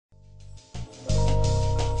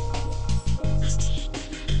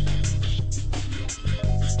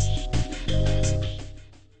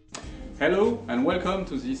Hello and welcome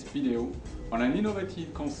to this video on an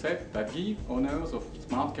innovative concept that gives owners of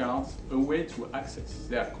smart cards a way to access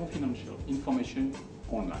their confidential information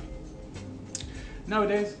online.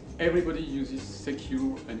 Nowadays, everybody uses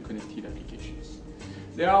secure and connected applications.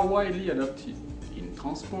 They are widely adopted in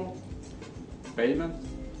transport, payment,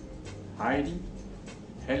 ID,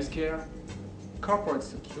 healthcare, corporate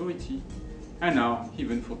security, and now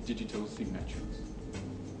even for digital signatures.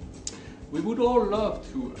 We would all love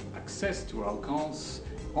to access to our accounts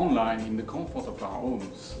online in the comfort of our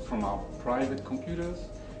homes, from our private computers,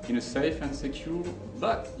 in a safe and secure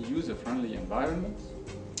but user-friendly environment.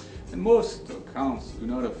 And most accounts do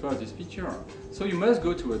not offer this feature, so you must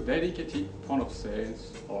go to a dedicated point of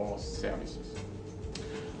sales or services.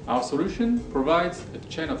 Our solution provides a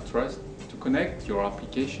chain of trust to connect your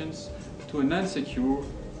applications to an unsecure,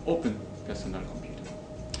 open personal computer.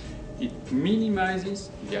 It minimizes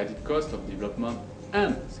the added cost of development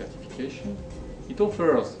and certification. It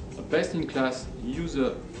offers a best-in-class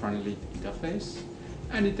user-friendly interface,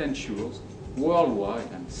 and it ensures worldwide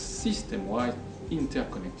and system-wide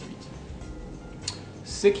interconnectivity.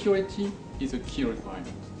 Security is a key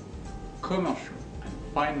requirement. Commercial and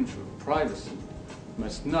financial privacy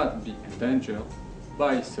must not be endangered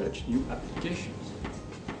by such new applications.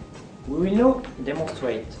 We will now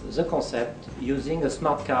demonstrate the concept using a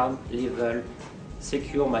smart card level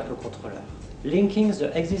secure microcontroller, linking the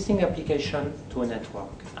existing application to a network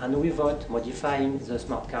and without modifying the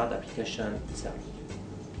smart card application itself.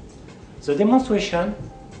 The demonstration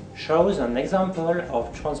shows an example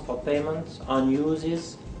of transport payments and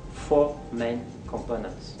uses four main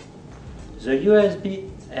components. The USB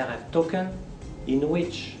RF token, in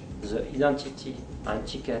which the identity and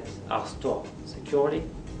tickets are stored securely,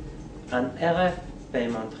 an RF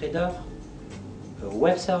payment reader, a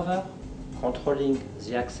web server controlling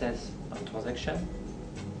the access and transaction,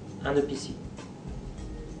 and a PC.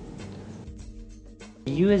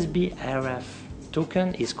 The USB RF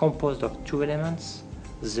token is composed of two elements: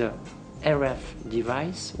 the RF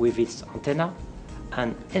device with its antenna,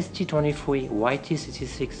 an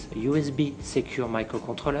ST23YT66 USB secure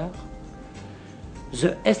microcontroller.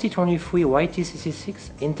 The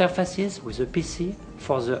ST23YT66 interfaces with the PC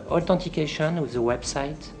for the authentication with the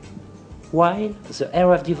website, while the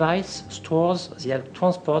RF device stores the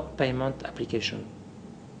transport payment application.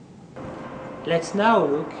 Let's now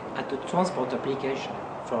look at the transport application,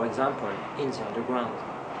 for example, in the underground.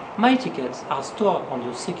 My tickets are stored on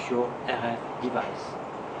the secure RF device.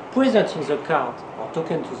 Presenting the card or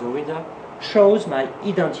token to the reader shows my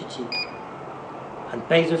identity and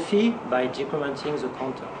pay the fee by decrementing the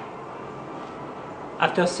counter.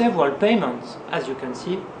 After several payments, as you can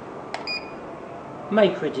see, my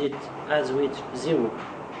credit has reached 0.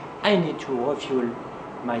 I need to refuel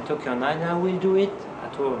my token and I will do it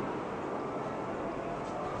at home.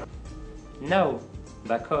 Now,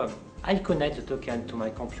 back home, I'll connect the token to my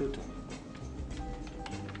computer.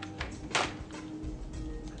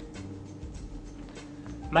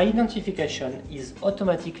 My identification is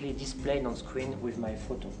automatically displayed on screen with my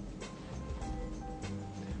photo.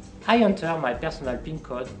 I enter my personal PIN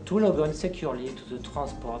code to log on securely to the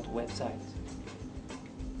transport website.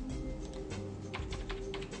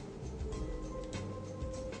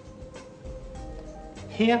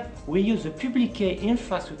 Here, we use the public key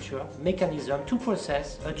infrastructure mechanism to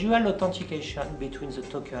process a dual authentication between the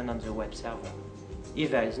token and the web server.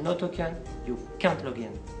 If there is no token, you can't log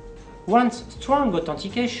in. Once strong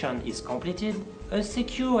authentication is completed, a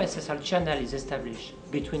secure SSL channel is established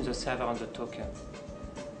between the server and the token.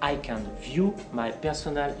 I can view my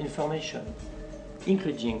personal information,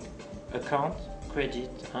 including account, credit,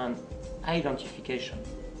 and identification.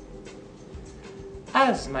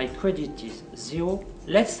 As my credit is 0,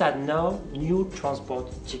 let's add now new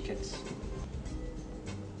transport tickets.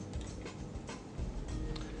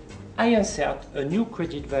 I insert a new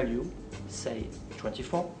credit value, say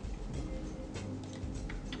 24.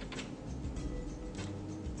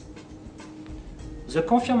 The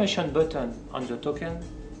confirmation button on the token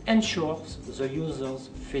ensures the user's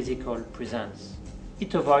physical presence.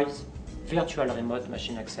 It avoids virtual remote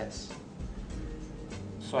machine access.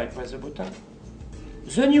 So I press the button.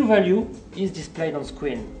 The new value is displayed on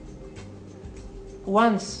screen.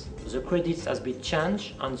 Once the credits has been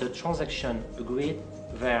changed and the transaction agreed,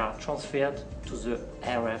 they are transferred to the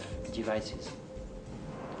RF devices.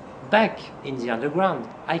 Back in the underground,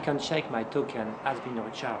 I can check my token has been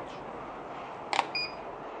recharged.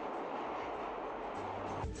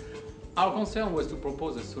 Our concern was to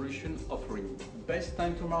propose a solution offering best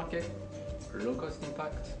time to market, low cost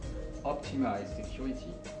impact, optimized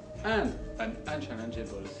security, and an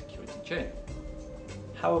unchallengeable security chain.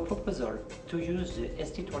 Our proposal to use the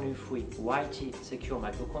ST23YT secure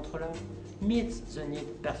microcontroller meets the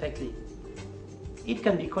need perfectly. It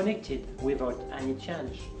can be connected without any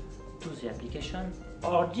change to the application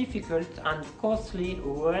or difficult and costly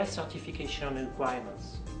recertification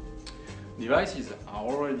requirements. Devices are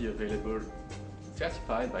already available,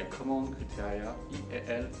 certified by common criteria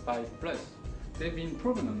EAL5+. They've been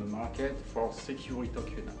proven on the market for security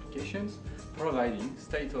token applications, providing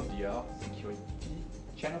state-of-the-art security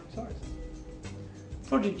chain of choice.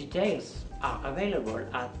 Project details are available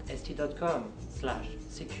at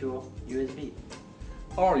st.com/secure-USB.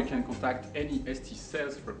 Or you can contact any ST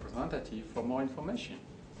sales representative for more information.